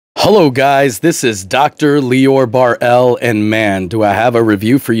Hello guys, this is Dr. Lior Bar-El, and man, do I have a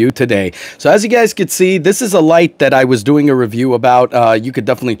review for you today. So as you guys could see, this is a light that I was doing a review about. You could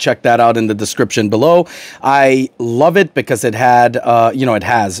definitely check that out in the description below. I love it because it had, it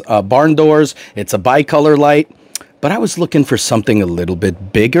has barn doors. It's a bicolor light. But I was looking for something a little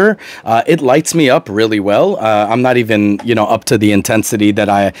bit bigger. It lights me up really well. I'm not even, up to the intensity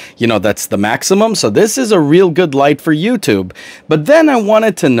that that's the maximum. So this is a real good light for YouTube. But then I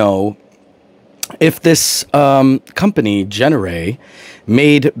wanted to know if this company, Genere,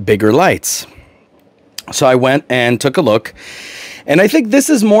 made bigger lights. So I went and took a look. And I think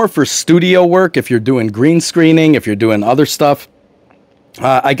this is more for studio work. If you're doing green screening, if you're doing other stuff.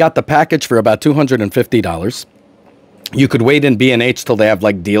 I got the package for about $250. You could wait in B&H till they have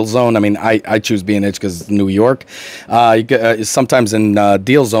like Deal Zone. I mean, I choose B&H because it's New York. Sometimes in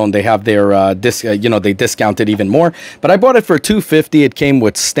Deal Zone they have their they discount it even more. But I bought it for $250. It came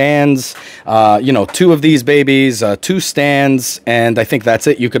with stands, two of these babies, 2 stands, and I think that's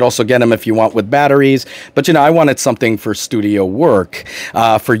it. You could also get them if you want with batteries. But I wanted something for studio work,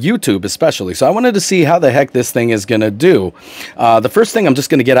 for YouTube especially. So I wanted to see how the heck this thing is gonna do. The first thing I'm just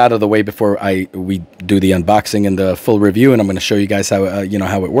gonna get out of the way before we do the unboxing and the full review, and I'm going to show you guys how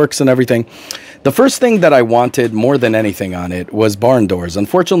how it works and everything. The first thing that I wanted more than anything on it was barn doors.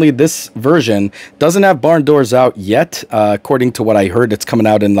 Unfortunately, this version doesn't have barn doors out yet. According to what I heard, it's coming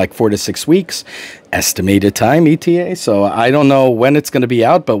out in like 4 to 6 weeks. Estimated time, ETA. So I don't know when it's going to be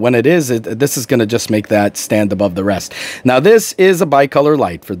out, but when it is, this is going to just make that stand above the rest. Now, this is a bicolor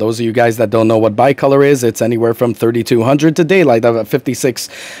light. For those of you guys that don't know what bicolor is, it's anywhere from 3200 to daylight of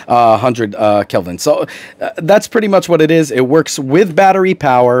 5600 Kelvin. So that's pretty much what it is. It works with battery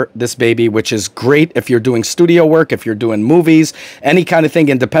power, this baby, which is great if you're doing studio work, if you're doing movies, any kind of thing,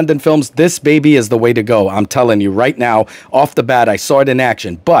 independent films. This baby is the way to go. I'm telling you right now, off the bat, I saw it in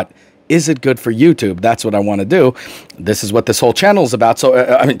action. But is it good for YouTube? That's what I want to do. This is what this whole channel is about. So,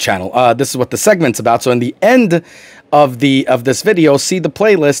 this is what the segment's about. So in the end of this video, see the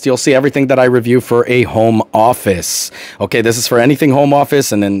playlist. You'll see everything that I review for a home office. Okay, this is for anything home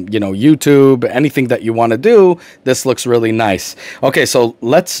office, and then, YouTube, anything that you want to do. This looks really nice. Okay, so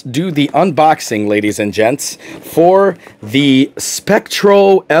let's do the unboxing, ladies and gents, for the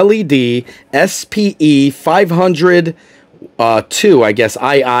Spectro LED SPE 500 I guess,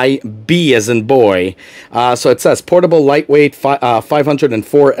 IIB as in boy. So it says portable, lightweight,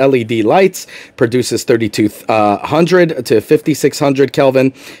 504 LED lights, produces 3200 to 5600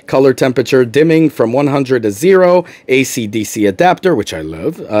 Kelvin, color temperature, dimming from 100 to 0, AC/DC adapter, which I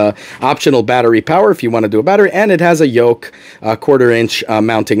love, optional battery power if you want to do a battery, and it has a yoke, 1/4 inch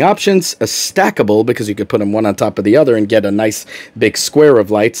mounting options, a stackable because you could put them one on top of the other and get a nice big square of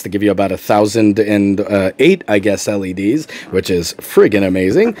lights to give you about 1008, I guess, LEDs, which is friggin'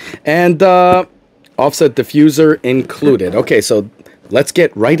 amazing, and offset diffuser included. Okay, so let's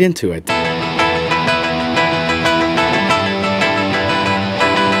get right into it.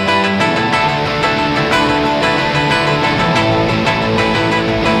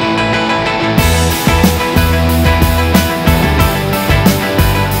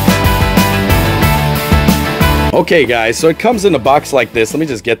 Okay guys, so it comes in a box like this. Let me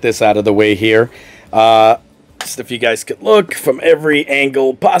just get this out of the way here. Just if you guys could look from every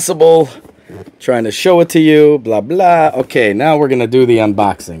angle possible, trying to show it to you, blah blah. Okay, now we're gonna do the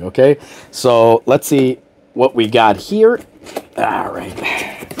unboxing. Okay, so let's see what we got here. All right,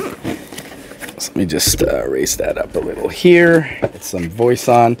 so let me just raise that up a little here, get some voice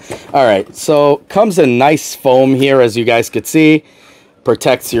on. All right, so comes in nice foam here, as you guys could see,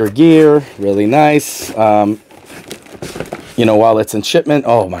 protects your gear, really nice. While it's in shipment.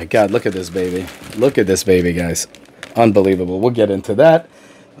 Oh my God, look at this baby. Look at this baby, guys. Unbelievable. We'll get into that.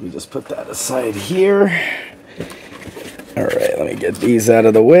 Let me just put that aside here. All right, let me get these out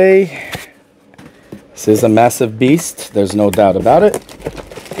of the way. This is a massive beast. There's no doubt about it.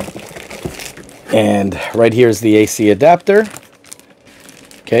 And right here is the AC adapter.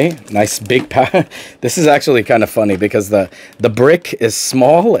 Okay, nice big power. This is actually kind of funny because the brick is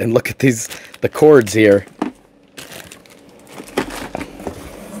small, and look at the cords here.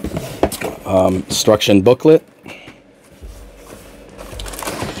 Instruction booklet,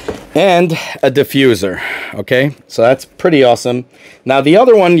 and a diffuser. Okay, so that's pretty awesome. Now the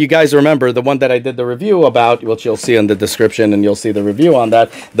other one, you guys remember, the one that I did the review about, which you'll see in the description, and you'll see the review on that,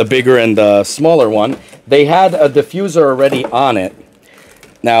 the bigger and the smaller one, they had a diffuser already on it.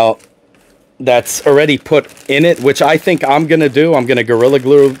 Now that's already put in it, which I think I'm gonna do. I'm gonna Gorilla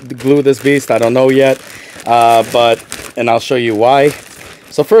glue this beast. I don't know yet, and I'll show you why.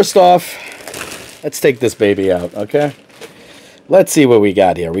 So first off, let's take this baby out, okay? let's see what we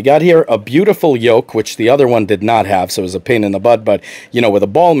got here. We got here a beautiful yoke, which the other one did not have, so it was a pain in the butt. But, you know, with a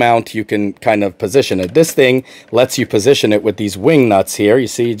ball mount, you can kind of position it. This thing lets you position it with these wing nuts here. You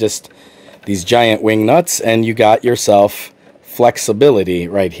see, just these giant wing nuts, and you got yourself flexibility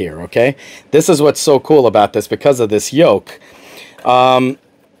right here, okay? This is what's so cool about this because of this yoke.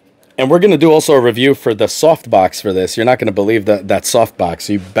 And we're going to do also a review for the softbox for this. You're not going to believe that softbox.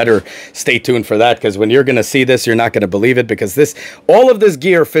 You better stay tuned for that, because when you're going to see this, you're not going to believe it, because all of this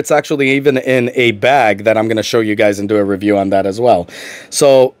gear fits actually even in a bag that I'm going to show you guys and do a review on that as well.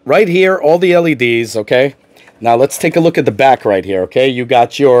 So right here, all the LEDs, okay? Now let's take a look at the back right here, okay? You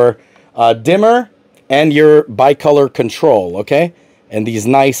got your dimmer and your bicolor control, okay? And these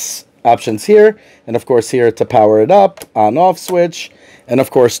nice options here, and of course here to power it up, on off switch, and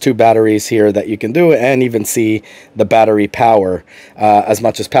of course 2 batteries here that you can do, and even see the battery power, as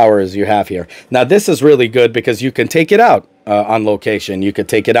much as power as you have here. Now this is really good because you can take it out on location. You could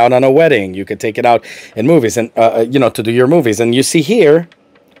take it out on a wedding. You could take it out in movies, and you know, to do your movies. And you see here,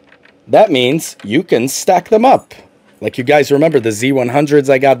 that means you can stack them up. Like you guys remember the Z100s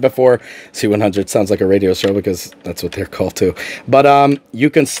I got before. Z100 sounds like a radio show because that's what they're called too. But you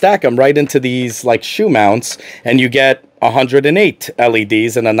can stack them right into these like shoe mounts, and you get 108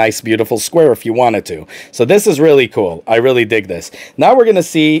 LEDs in a nice beautiful square if you wanted to. So this is really cool. I really dig this. Now we're going to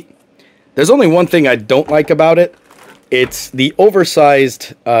see, there's only one thing I don't like about it. It's the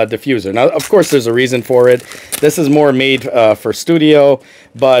oversized diffuser. Now, of course, there's a reason for it. This is more made for studio,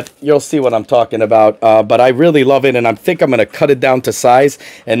 but you'll see what I'm talking about. But I really love it, and I think I'm going to cut it down to size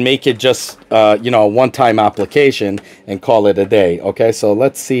and make it just, you know, a one-time application and call it a day. Okay, so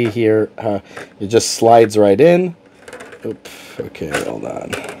let's see here. It just slides right in. Oops, okay, hold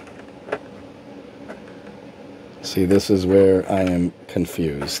on. See, this is where I am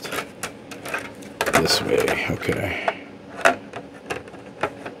confused. This way, okay.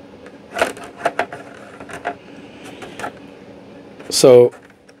 So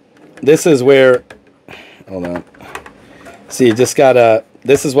this is where, hold on. See, you just gotta,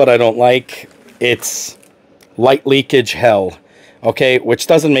 this is what I don't like. It's light leakage hell, okay, which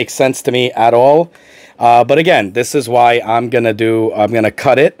doesn't make sense to me at all. But again, this is why I'm gonna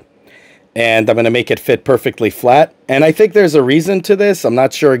cut it, and I'm gonna make it fit perfectly flat. And I think there's a reason to this. I'm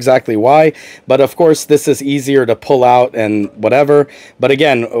not sure exactly why, but of course this is easier to pull out and whatever. But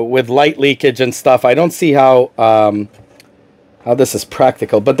again, with light leakage and stuff, I don't see how this is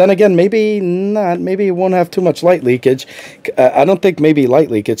practical. But then again, maybe not. Maybe it won't have too much light leakage. I don't think maybe light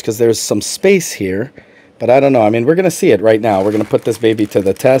leakage because there's some space here. But I don't know. I mean, we're going to see it right now. We're going to put this baby to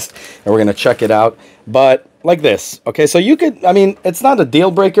the test, and we're going to check it out. But like this. Okay, so you could, I mean, it's not a deal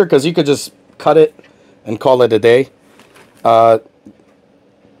breaker because you could just cut it and call it a day. And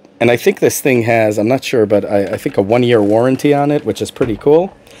I think this thing has, I'm not sure, but I think a 1-year warranty on it, which is pretty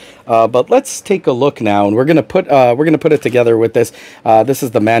cool. But let's take a look now, and we're gonna put it together with this. This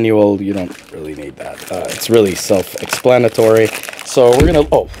is the manual. You don't really need that. It's really self-explanatory. So we're gonna.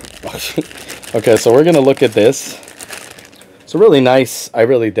 Oh, okay. So we're gonna look at this. It's really nice. I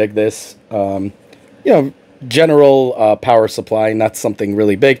really dig this. You know, general power supply, not something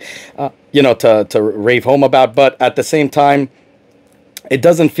really big. You know, to rave home about. But at the same time, it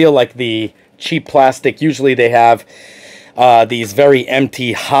doesn't feel like the cheap plastic. Usually they have these very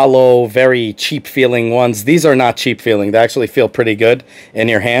empty, hollow, very cheap feeling ones. These are not cheap feeling. They actually feel pretty good in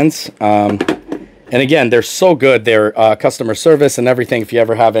your hands. And again, they're so good. They're customer service and everything. If you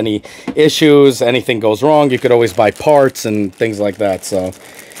ever have any issues, anything goes wrong, you could always buy parts and things like that. So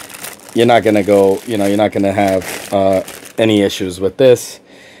you're not going to go, you know, you're not going to have any issues with this.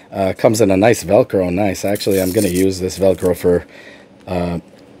 Comes in a nice Velcro. Nice. Actually, I'm going to use this Velcro for...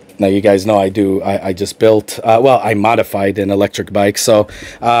 now, you guys know I just built, well, I modified an electric bike. So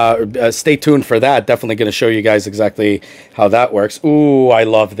stay tuned for that. Definitely going to show you guys exactly how that works. Ooh, I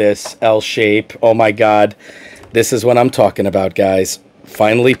love this L shape. Oh, my God. This is what I'm talking about, guys.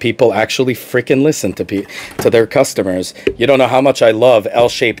 Finally, people actually freaking listen to their customers. You don't know how much I love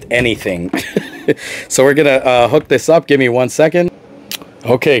L-shaped anything. So we're going to hook this up. Give me 1 second.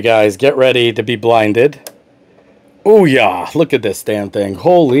 Okay, guys, get ready to be blinded. Oh, yeah, look at this damn thing.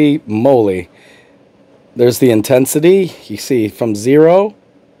 Holy moly. There's the intensity. You see from 0.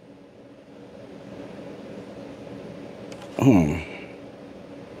 So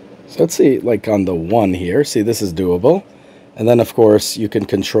let's see, like on the 1 here. See, this is doable. And then, of course, you can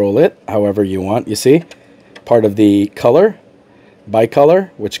control it however you want. You see, part of the color,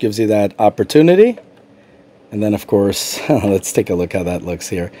 bicolor, which gives you that opportunity. And then, of course, let's take a look how that looks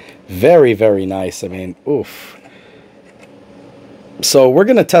here. Very, very nice. I mean, oof. So we're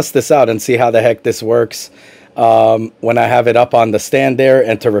going to test this out and see how the heck this works. when I have it up on the stand there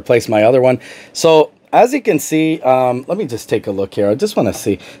and to replace my other one. So as you can see, let me just take a look here. I just want to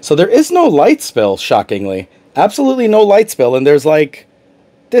see. So there is no light spill, shockingly. Absolutely no light spill, and there's like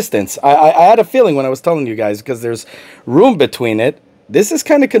distance. I had a feeling when I was telling you guys because there's room between it. This is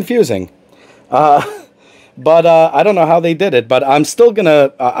kind of confusing. But I don't know how they did it, but I'm still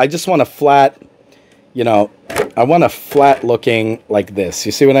gonna, I just want a flat, you know, I want a flat looking like this.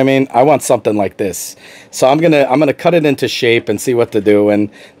 You see what I mean? I want something like this. So I'm gonna cut it into shape and see what to do. And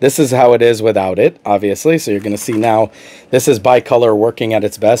this is how it is without it, obviously. So you're gonna see now, this is Bicolor working at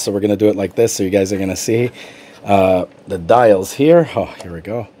its best. So we're gonna do it like this. So you guys are gonna see the dials here. Oh, here we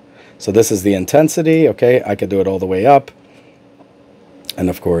go. So this is the intensity. Okay, I could do it all the way up. And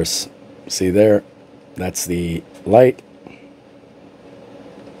of course, see there, that's the light.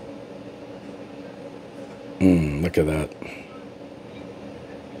 Look at that.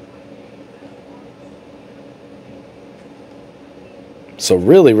 So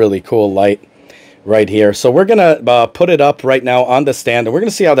really, really cool light right here. So we're gonna put it up right now on the stand, and we're gonna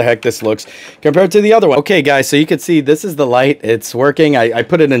see how the heck this looks compared to the other one. Okay guys, so you can see this is the light. It's working. I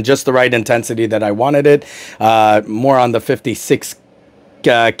put it in just the right intensity that I wanted it, more on the 56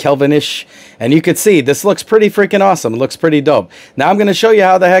 Kelvinish, and you can see this looks pretty freaking awesome. It looks pretty dope. Now I'm going to show you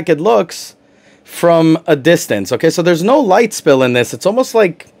how the heck it looks from a distance. Okay, so there's no light spill in this. It's almost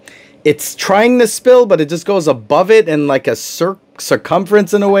like it's trying to spill, but it just goes above it in like a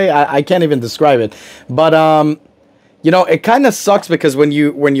circumference in a way. I can't even describe it, but you know, it kind of sucks because when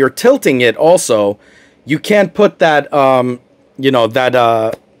you're tilting it also, you can't put that you know,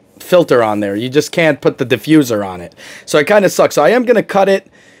 that filter on there. You just can't put the diffuser on it. So it kind of sucks. So I am going to cut it,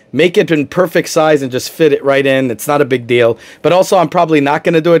 make it in perfect size, and just fit it right in. It's not a big deal. But also I'm probably not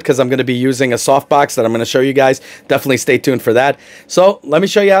going to do it because I'm going to be using a softbox that I'm going to show you guys. Definitely stay tuned for that. So let me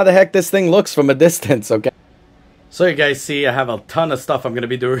show you how the heck this thing looks from a distance, okay? So you guys see I have a ton of stuff I'm going to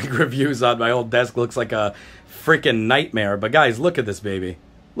be doing reviews on. My old desk looks like a freaking nightmare. But guys, look at this baby.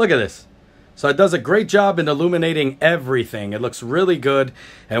 Look at this. So it does a great job in illuminating everything. It looks really good,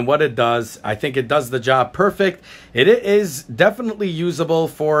 and what it does, I think it does the job perfect. It is definitely usable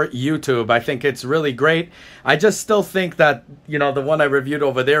for YouTube. I think it's really great. I just still think that, you know, the one I reviewed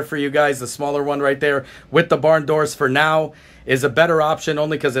over there for you guys, the smaller one right there with the barn doors for now, is a better option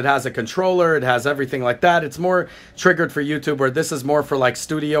only because it has a controller, it has everything like that. It's more triggered for YouTube, where this is more for like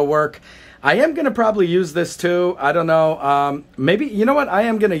studio work. I am going to probably use this too. I don't know. Maybe, you know what? I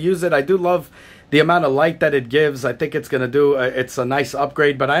am going to use it. I do love the amount of light that it gives. I think it's going to do, it's a nice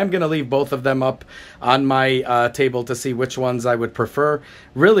upgrade, but I am going to leave both of them up on my table to see which ones I would prefer.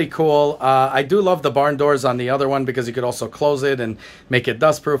 Really cool. I do love the barn doors on the other one because you could also close it and make it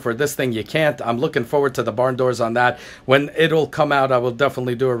dust proof, or this thing you can't. I'm looking forward to the barn doors on that. When it'll come out, I will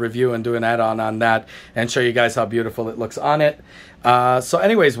definitely do a review and do an add-on on that and show you guys how beautiful it looks on it. So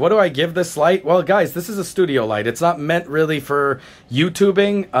anyways, what do I give this light? Well, guys, this is a studio light. It's not meant really for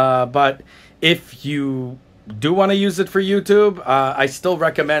YouTubing, but if you do want to use it for YouTube, I still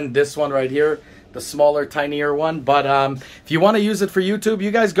recommend this one right here, the smaller, tinier one. But if you want to use it for YouTube, you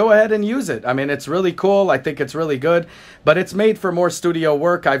guys go ahead and use it. I mean, it's really cool. I think it's really good, but it's made for more studio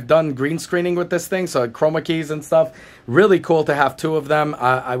work. I've done green screening with this thing, so chroma keys and stuff. Really cool to have two of them.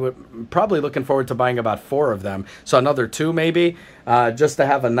 I would probably looking forward to buying about 4 of them, so another 2 maybe, just to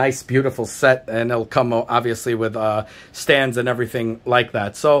have a nice, beautiful set, and it'll come obviously with stands and everything like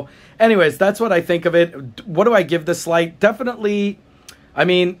that. So anyways, that's what I think of it. What do I give this light? Definitely, I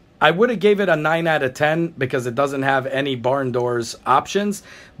mean, I would have gave it a 9 out of 10 because it doesn't have any barn doors options.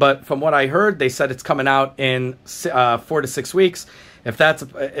 But from what I heard, they said it's coming out in 4 to 6 weeks. If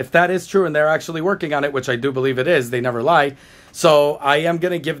that is true and they're actually working on it, which I do believe it is, they never lie. So I am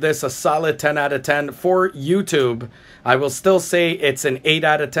going to give this a solid 10 out of 10 for YouTube. I will still say it's an 8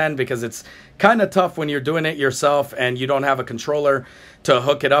 out of 10 because it's kind of tough when you're doing it yourself and you don't have a controller to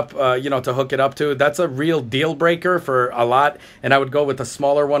hook it up, you know, to hook it up to. That's a real deal breaker for a lot. And I would go with the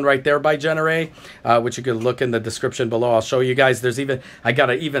smaller one right there by Genere, which you could look in the description below. I'll show you guys. I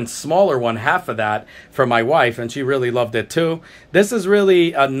got an even smaller one, half of that, for my wife, and she really loved it too. This is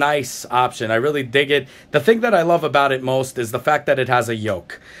really a nice option. I really dig it. The thing that I love about it most is the fact that it has a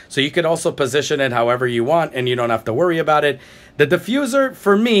yoke. So you could also position it however you want, and you don't have to worry about it. The diffuser,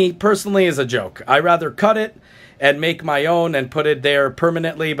 for me, personally, is a joke. I rather cut it and make my own and put it there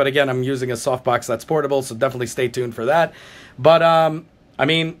permanently. But again, I'm using a softbox that's portable, so definitely stay tuned for that. But I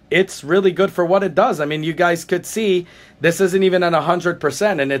mean, it's really good for what it does. I mean, you guys could see this isn't even at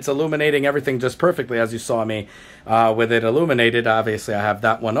 100%, and it's illuminating everything just perfectly, as you saw me with it illuminated. Obviously, I have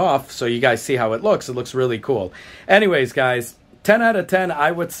that one off, so you guys see how it looks. It looks really cool. Anyways, guys, 10 out of 10,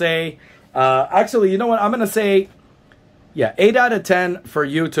 I would say. Actually, you know what? I'm going to say, yeah, 8 out of 10 for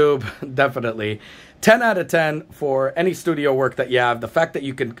YouTube, definitely. 10 out of 10 for any studio work that you have. The fact that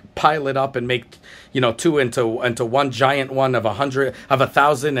you can pile it up and make, you know, two into one giant one of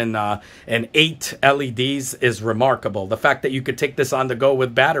 1,008 LEDs is remarkable. The fact that you could take this on the go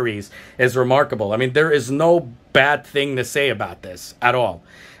with batteries is remarkable. I mean, there is no bad thing to say about this at all.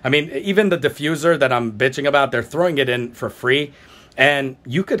 I mean, even the diffuser that I'm bitching about, they're throwing it in for free, and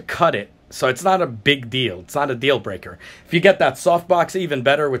you could cut it. So it's not a big deal. It's not a deal breaker. If you get that softbox, even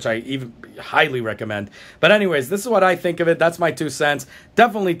better, which I even highly recommend. But anyways, this is what I think of it. That's my 2 cents.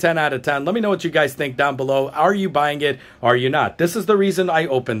 Definitely 10 out of 10. Let me know what you guys think down below. Are you buying it? Are you not? This is the reason I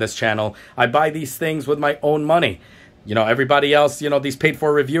opened this channel. I buy these things with my own money. You know, everybody else, you know, these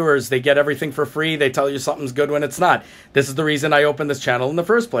paid-for reviewers, they get everything for free. They tell you something's good when it's not. This is the reason I opened this channel in the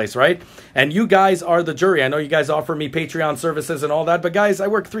first place, right? And you guys are the jury. I know you guys offer me Patreon services and all that, but guys, I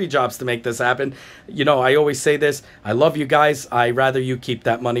work 3 jobs to make this happen. You know, I always say this. I love you guys. I'd rather you keep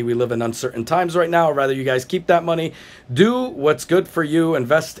that money. We live in uncertain times right now. I'd rather you guys keep that money. Do what's good for you.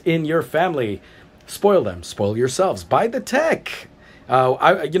 Invest in your family. Spoil them. Spoil yourselves. Buy the tech.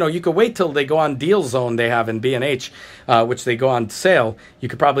 You know, you could wait till they go on Deal Zone they have in B&H, which they go on sale. You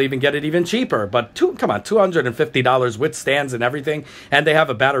could probably even get it even cheaper. But come on, $250 with stands and everything. And they have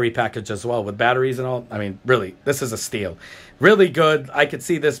a battery package as well with batteries and all. I mean, really, this is a steal. Really good. I could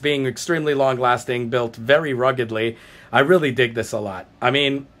see this being extremely long-lasting, built very ruggedly. I really dig this a lot. I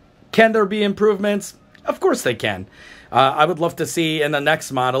mean, can there be improvements? Of course they can. I would love to see in the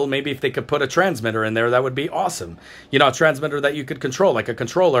next model, maybe if they could put a transmitter in there, that would be awesome. You know, a transmitter that you could control, like a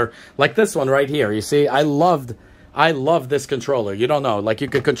controller, like this one right here. You see, I love this controller. You don't know, like you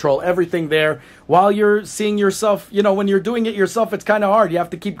could control everything there while you're seeing yourself. You know, when you're doing it yourself, it's kind of hard. You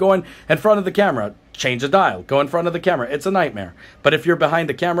have to keep going in front of the camera. Change a dial, go in front of the camera. It's a nightmare. But if you're behind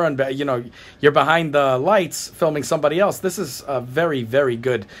the camera and, you know, you're behind the lights filming somebody else, this is a very, very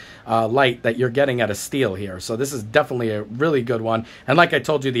good light that you're getting at a steal here. So this is definitely a really good one. And like I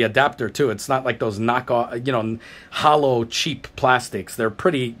told you, the adapter too, it's not like those knockoff, you know, hollow, cheap plastics. They're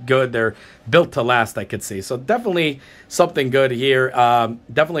pretty good. They're built to last, I could see. So definitely something good here.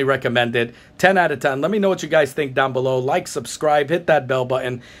 Definitely recommend it. 10 out of 10. Let me know what you guys think down below. Like, subscribe, hit that bell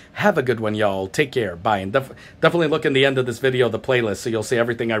button. Have a good one, y'all. Take care. Bye. And definitely look in the end of this video, the playlist, so you'll see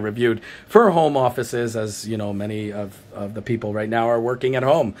everything I reviewed for home offices, as you know, many of the people right now are working at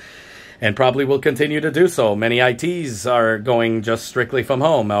home and probably will continue to do so. Many ITs are going just strictly from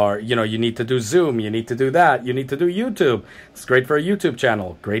home, or, you know, you need to do Zoom, you need to do that, you need to do YouTube. It's great for a YouTube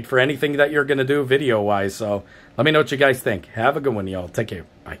channel, great for anything that you're going to do video-wise. So let me know what you guys think. Have a good one, y'all. Take care.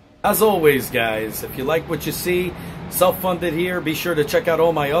 Bye. As always, guys, if you like what you see, self-funded here, be sure to check out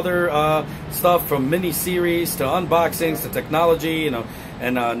all my other stuff, from mini-series to unboxings to technology, you know,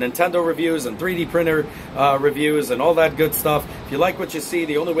 and Nintendo reviews and 3D printer reviews and all that good stuff. If you like what you see,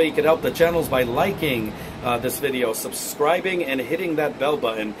 the only way you can help the channel is by liking this video, subscribing, and hitting that bell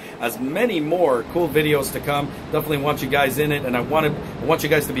button. As many more cool videos to come. Definitely want you guys in it, and I want you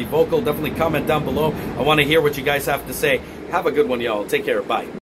guys to be vocal. Definitely comment down below. I want to hear what you guys have to say. Have a good one, y'all. Take care. Bye.